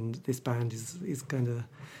change, and this band isn't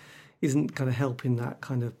kind of helping that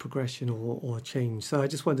kind of progression or change. So I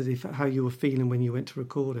just wondered how you were feeling when you went to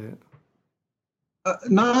record it.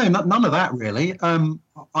 No, none of that really.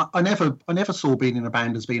 I never saw being in a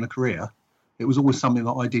band as being a career. It was always something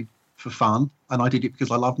that I did for fun, and I did it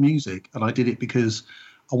because I love music, and I did it because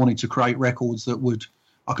I wanted to create records that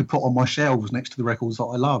I could put on my shelves next to the records that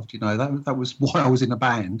I loved. You know, that was why I was in a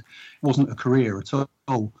band. It wasn't a career at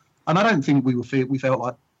all, and I don't think we felt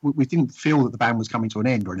like we didn't feel that the band was coming to an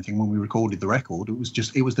end or anything when we recorded the record.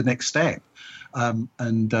 It was the next step,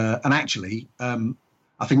 and actually,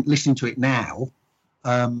 I think listening to it now.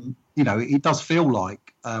 You know, it does feel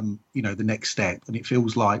like, you know, the next step, and it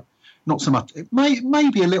feels like not so much. It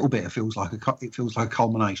maybe a little bit. It feels like a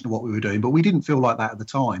culmination of what we were doing, but we didn't feel like that at the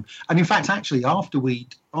time. And in fact, actually, after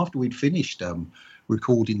we'd finished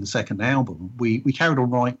recording the second album, we carried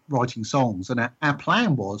on writing songs, and our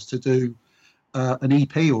plan was to do an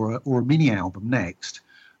EP or a mini album next.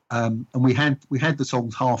 And we had the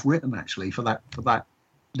songs half written actually for that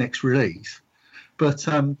next release, but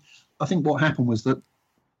I think what happened was that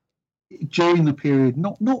during the period,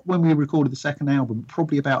 not when we recorded the second album,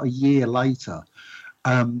 probably about a year later,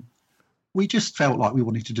 we just felt like we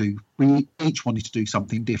each wanted to do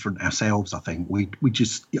something different ourselves. I think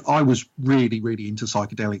I was really, really into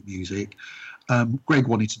psychedelic music. Greg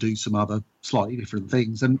wanted to do some other slightly different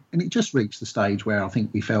things, and it just reached the stage where I think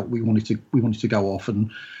we felt we wanted to go off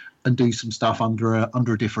and do some stuff under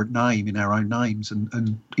a different name, in our own names,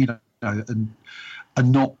 and you know, and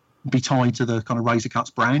not be tied to the kind of Razor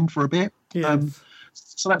Cuts brand for a bit. Yes.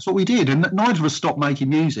 So that's what we did, and neither of us stopped making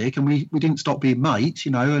music, and we didn't stop being mates,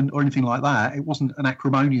 you know, or anything like that. It wasn't an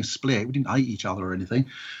acrimonious split. We didn't hate each other or anything.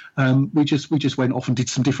 We just went off and did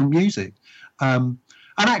some different music.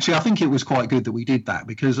 And actually, I think it was quite good that we did that,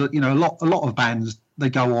 because you know, a lot of bands,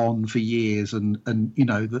 they go on for years, and you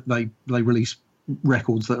know, that they release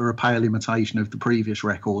records that are a pale imitation of the previous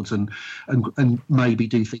records, and maybe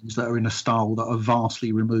do things that are in a style that are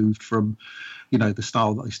vastly removed from, you know, the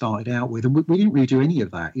style that they started out with. And we didn't really do any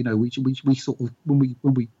of that. You know, we sort of, when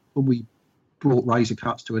we brought Razor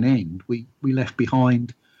Cuts to an end, we left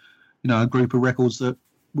behind, you know, a group of records that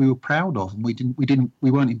we were proud of, and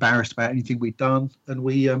we weren't embarrassed about anything we'd done,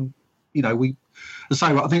 and you know,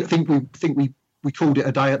 I think we called it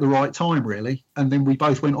a day at the right time, really, and then we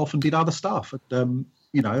both went off and did other stuff. And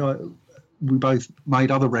you know, we both made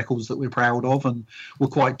other records that we're proud of, and were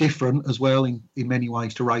quite different as well in many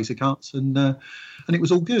ways to Razor Cuts, and it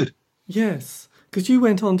was all good. Yes, because you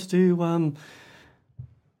went on to do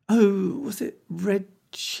was it Red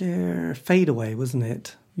Chair Fadeaway, wasn't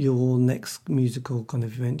it? Your next musical kind of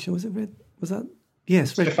venture, was it Red? Was that?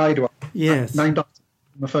 Yes, Red Fadeaway. Yes, named after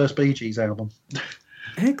my first Bee Gees album.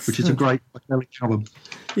 Excellent. Which is a great album.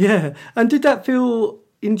 Yeah, and did that feel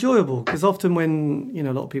enjoyable? Because often when, you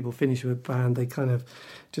know, a lot of people finish with a band, they kind of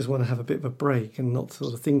just want to have a bit of a break and not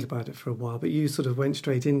sort of think about it for a while. But you sort of went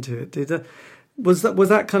straight into it. Was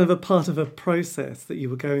that kind of a part of a process that you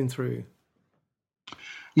were going through?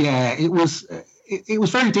 Yeah, it was. It was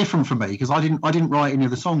very different for me, because I didn't write any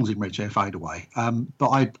of the songs in Red Chair Fadeaway.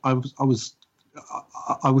 But I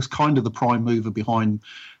was kind of the prime mover behind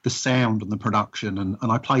the sound and the production, and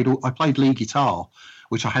I played lead guitar,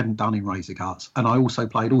 which I hadn't done in Razor Cuts, and I also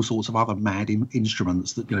played all sorts of other mad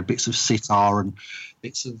instruments, that, you know, bits of sitar and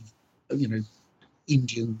bits of, you know,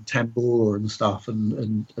 Indian tambura and stuff,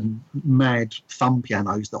 and mad thumb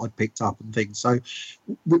pianos that I'd picked up and things. So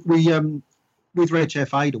we with Red Chef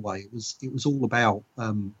Fadeaway, it was all about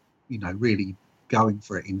really going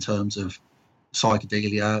for it in terms of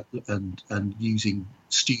psychedelia and using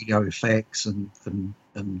studio effects and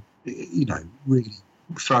really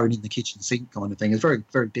thrown in the kitchen sink kind of thing. It's a very,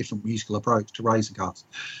 very different musical approach to Razor Cuts.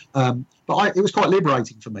 But it was quite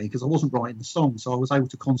liberating for me because I wasn't writing the song, so I was able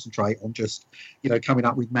to concentrate on just, coming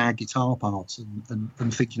up with mad guitar parts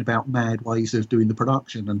and thinking about mad ways of doing the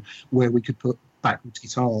production and where we could put backwards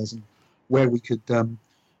guitars and where we could,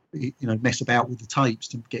 mess about with the tapes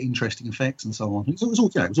to get interesting effects and so on. It was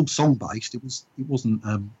all song based. It wasn't.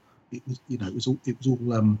 It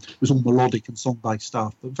was all melodic and song-based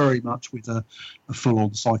stuff, but very much with a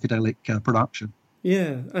full-on psychedelic production.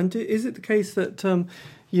 Yeah, and is it the case that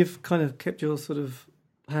you've kind of kept your sort of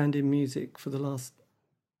hand in music for the last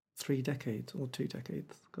 3 decades or 2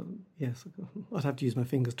 decades? Yes, I'd have to use my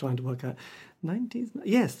fingers trying to work out. 90s?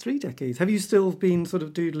 Yes, 3 decades. Have you still been sort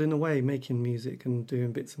of doodling away, making music and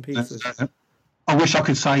doing bits and pieces? I wish I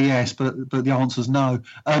could say yes, but the answer's no.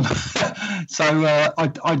 So I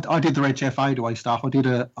did the Red Chef Fadeaway stuff.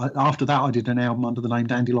 After that I did an album under the name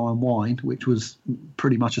Dandelion Wine, which was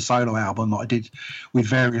pretty much a solo album that I did with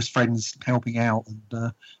various friends helping out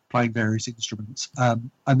and playing various instruments. And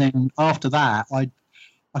then after that, I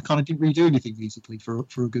kind of didn't really do anything musically for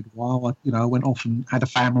a good while. I went off and had a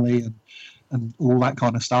family and all that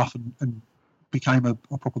kind of stuff and became a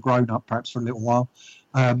proper grown up perhaps for a little while.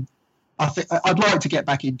 I think I'd like to get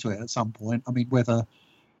back into it at some point. I mean, whether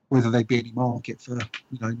there'd be any market for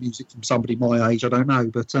music from somebody my age, I don't know.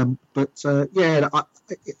 But I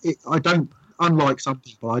don't. Unlike some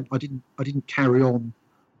people, I didn't carry on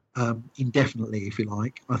indefinitely, if you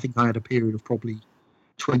like. I think I had a period of probably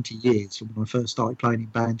 20 years from when I first started playing in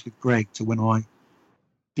bands with Greg to when I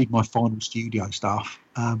did my final studio stuff,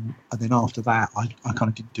 and then after that I kind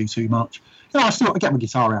of didn't do too much. I get my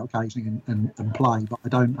guitar out occasionally and play,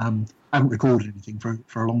 but I haven't recorded anything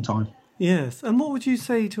for a long time. Yes, and what would you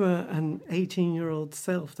say to an 18-year-old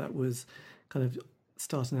self that was kind of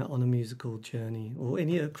starting out on a musical journey or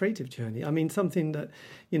any creative journey? I mean, something that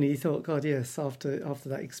you thought, God, yes, after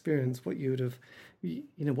that experience, what you would have,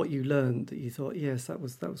 what you learned, that you thought, yes, that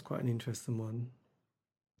was quite an interesting one.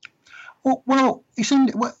 Well,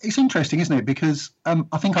 it's interesting, isn't it? Because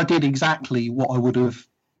I think I did exactly what I would have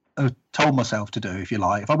told myself to do, if you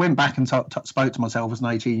like. If I went back and spoke to myself as an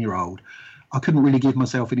 18-year-old, I couldn't really give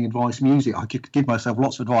myself any advice. Music, I could give myself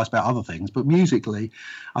lots of advice about other things, but musically,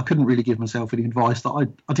 I couldn't really give myself any advice that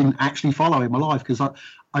I didn't actually follow in my life. Because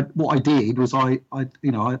what I did was I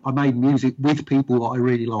made music with people that I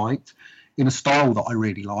really liked in a style that I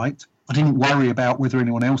really liked. I didn't worry about whether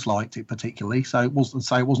anyone else liked it particularly. So it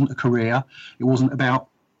wasn't a career. It wasn't about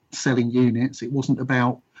selling units. It wasn't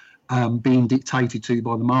about being dictated to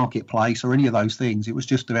by the marketplace or any of those things. It was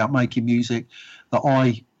just about making music that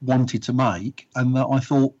I wanted to make and that I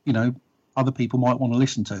thought, other people might want to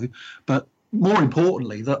listen to. But more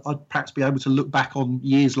importantly, that I'd perhaps be able to look back on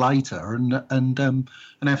years later and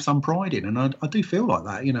have some pride in. And I do feel like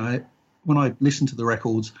that. When I listen to the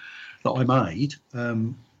records that I made,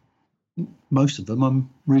 most of them I'm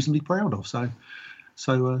reasonably proud of. So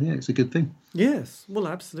it's a good thing. Yes, well,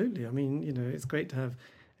 absolutely. I mean, it's great to have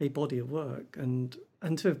a body of work and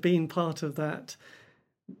to have been part of that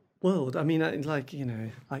world. I mean, like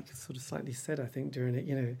sort of slightly said, I think during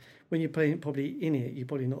it, when you're playing probably in it, you're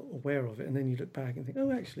probably not aware of it, and then you look back and think,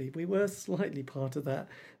 oh, actually, we were slightly part of that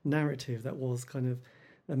narrative that was kind of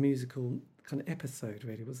a musical kind of episode,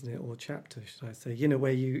 really, wasn't it, or chapter, should I say?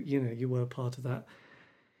 Where you were part of that.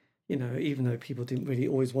 Even though people didn't really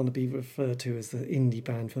always want to be referred to as the indie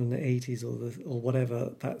band from the 80s or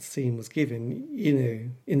whatever that scene was given,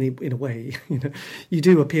 in a way, you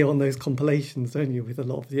do appear on those compilations, don't you, with a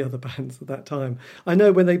lot of the other bands at that time. I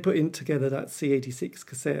know when they put in together that C86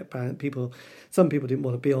 cassette band, some people didn't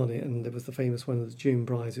want to be on it, and there was the famous one of the June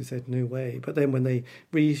Bryce who said no way. But then when they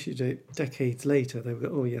reissued it decades later, they were,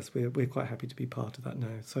 oh yes, we're quite happy to be part of that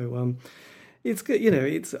now. So it's good,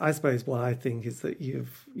 it's, I suppose what I think is that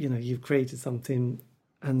you've created something,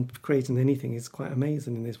 and creating anything is quite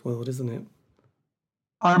amazing in this world, isn't it?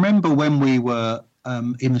 I remember when we were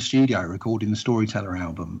in the studio recording the Storyteller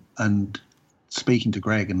album and speaking to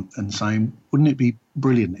Greg and saying, wouldn't it be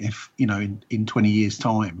brilliant if, in 20 years'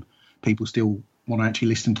 time, people still want to actually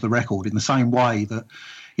listen to the record in the same way that,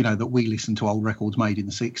 that we listen to old records made in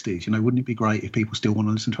the 60s. Wouldn't it be great if people still want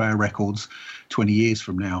to listen to our records 20 years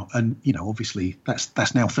from now? And, obviously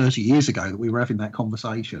that's now 30 years ago that we were having that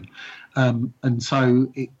conversation. And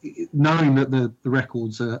so knowing that the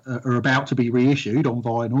records are about to be reissued on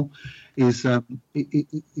vinyl is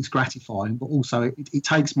gratifying, but also it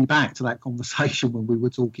takes me back to that conversation when we were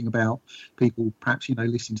talking about people perhaps,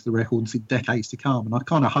 listening to the records in decades to come. And I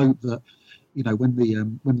kind of hope that, when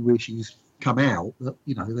the reissues come out, that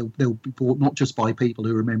they'll be bought not just by people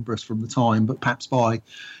who remember us from the time, but perhaps by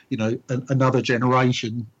another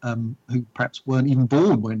generation who perhaps weren't even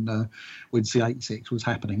born when C86 was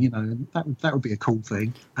happening. And that would be a cool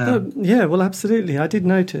thing. Yeah, well, absolutely. I did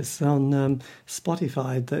notice on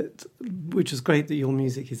Spotify that, which is great that your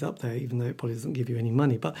music is up there, even though it probably doesn't give you any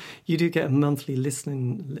money, but you do get a monthly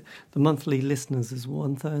listening. The monthly listeners is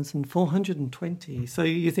 1,420. So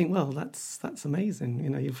you think, well, that's amazing.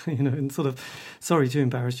 And sort of, sorry to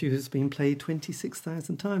embarrass you, it's been played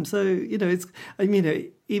 26,000 times. So it's,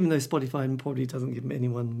 even though Spotify probably doesn't give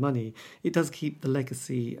anyone money, it does keep the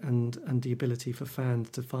legacy and the ability for fans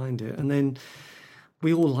to find it. And then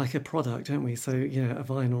we all like a product, don't we? So, a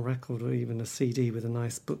vinyl record or even a CD with a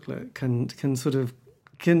nice booklet can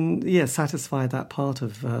satisfy that part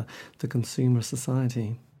of the consumer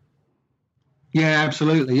society. Yeah,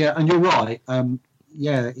 absolutely. Yeah, and you're right.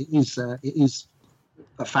 It is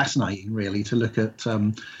fascinating, really, to look at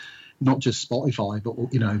not just Spotify,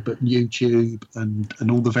 but YouTube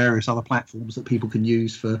and all the various other platforms that people can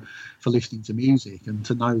use for listening to music, and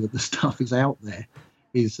to know that the stuff is out there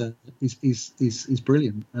is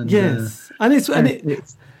brilliant. And, yes, I was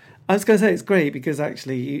going to say it's great because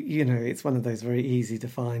actually, it's one of those very easy to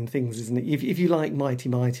find things, isn't it? If you like Mighty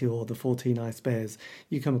Mighty or the 14 Ice Bears,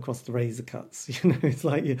 you come across the Razor Cuts. It's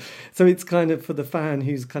like so it's kind of for the fan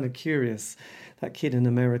who's kind of curious. That kid in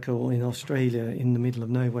America or in Australia in the middle of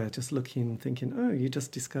nowhere, just looking and thinking, oh, you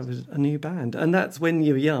just discovered a new band. And that's when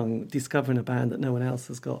you're young, discovering a band that no one else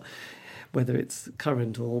has got, whether it's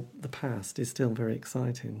current or the past, is still very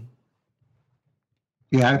exciting.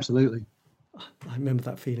 Yeah, absolutely. I remember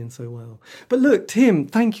that feeling so well. But look, Tim,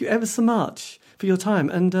 thank you ever so much for your time.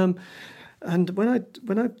 And when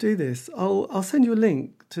I do this, I'll send you a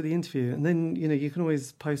link to the interview, and then you can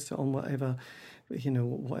always post it on whatever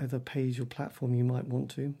page or platform you might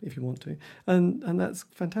want to, if you want to, and that's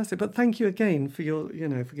fantastic. But thank you again for your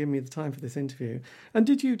for giving me the time for this interview. And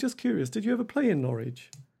did you ever play in Norwich?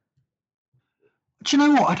 Do you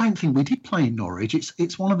know what? I don't think we did play in Norwich.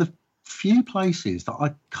 It's one of the few places that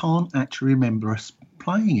I can't actually remember us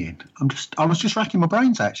playing in. I was just racking my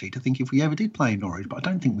brains actually to think if we ever did play in Norwich, but I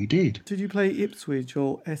don't think we did. Did you play Ipswich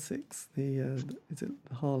or Essex? Is it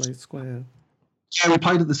Harlow Square? Yeah, we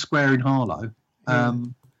played at the Square in Harlow.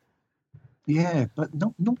 Yeah, but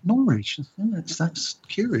not Norwich. That's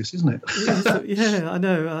curious, isn't it? Yeah, I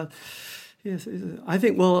know. Yes, I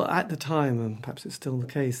think, well, at the time, and perhaps it's still the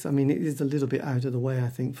case, it is a little bit out of the way, I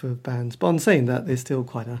think, for bands. But I'm saying that there's still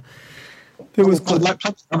quite a... There was like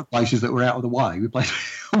other places that were out of the way. We played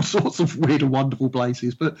all sorts of weird and wonderful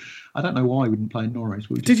places, but I don't know why we didn't play in Norwich.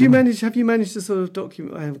 Have you managed to sort of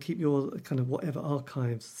document and keep your kind of whatever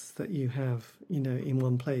archives that you have, in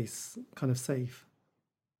one place, kind of safe?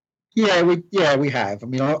 Yeah, we have.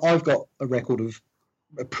 I've got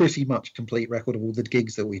a pretty much complete record of all the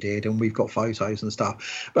gigs that we did, and we've got photos and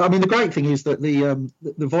stuff. But the great thing is that the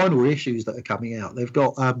vinyl issues that are coming out,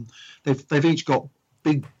 they've each got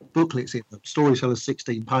big booklets in them. Storyteller's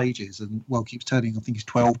 16 pages, and Well Keeps Turning, I think, is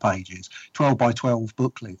 12 pages, 12 by 12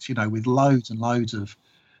 booklets, with loads and loads of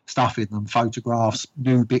stuff in them, photographs,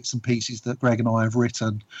 new bits and pieces that Greg and I have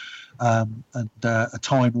written, and a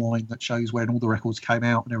timeline that shows when all the records came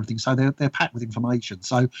out and everything. So they're packed with information.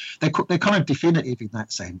 So they're kind of definitive in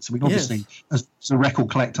that sense. Obviously, yes, as a record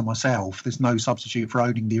collector myself, there's no substitute for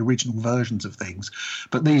owning the original versions of things.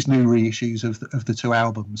 But these new reissues of the two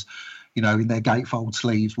albums, in their gatefold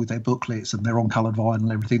sleeves with their booklets and their on-coloured vinyl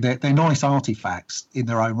and everything, they're nice artefacts in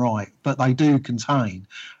their own right. But they do contain,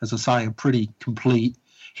 as I say, a pretty complete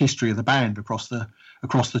history of the band across the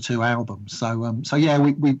two albums. So yeah,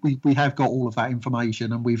 we have got all of that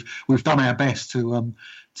information, and we've done our best to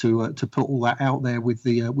put all that out there with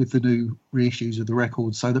the new reissues of the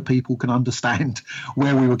records, so that people can understand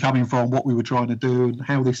where we were coming from, what we were trying to do, and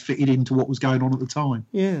how this fitted into what was going on at the time.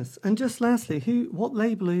 Yes, and just lastly, what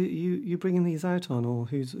label are you bringing these out on, or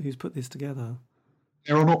who's put this together?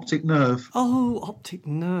 They're on Optic Nerve. Oh, Optic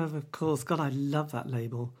Nerve, of course. God, I love that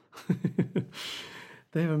label.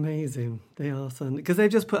 They're amazing. They are fun. Because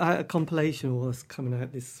they've just put out a compilation, or it's coming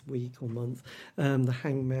out this week or month, The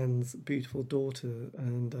Hangman's Beautiful Daughter.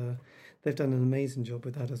 And they've done an amazing job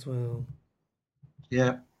with that as well.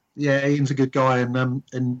 Yeah, yeah, Ian's a good guy,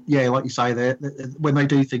 and yeah, like you say, when they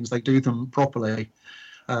do things, they do them properly.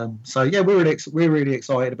 So yeah, we're really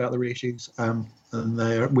excited about the reissues, and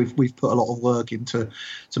we've put a lot of work into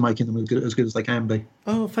making them as good as they can be.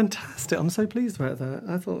 Oh, fantastic! I'm so pleased about that.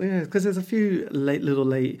 I thought, yeah, because there's a few late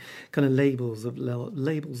kind of labels of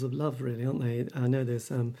love, really, aren't they? I know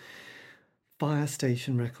there's Fire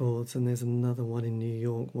Station Records, and there's another one in New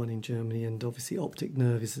York, one in Germany, and obviously Optic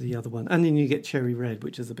Nerve is the other one. And then you get Cherry Red,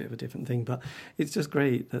 which is a bit of a different thing, but it's just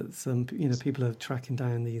great that people are tracking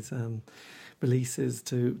down these releases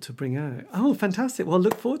to bring out. Oh, fantastic! Well,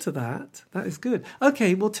 look forward to that. That is good.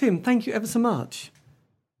 Okay, well, Tim, thank you ever so much.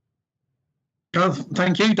 Oh,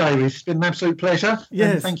 thank you, David. It's been an absolute pleasure.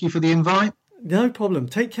 Yes. And thank you for the invite. No problem.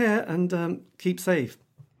 Take care and keep safe.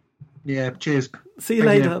 Yeah, cheers. See you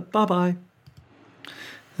later. Bye-bye.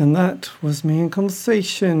 And that was me in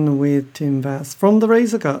conversation with Tim Vass from the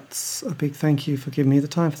Razor Guts. A big thank you for giving me the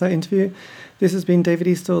time for that interview. This has been David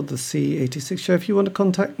Eastaugh, the C86 Show. If you want to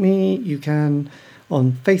contact me, you can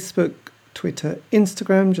on Facebook, Twitter,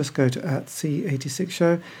 Instagram. Just go to @C86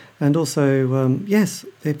 Show. And also, yes,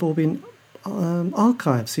 they've all been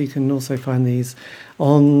archived, so you can also find these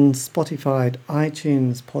on Spotify,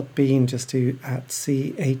 iTunes, Podbean. Just do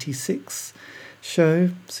 @C86 Show,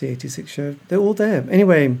 C86 Show. They're all there.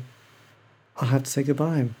 Anyway, I'll have to say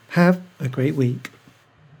goodbye. Have a great week.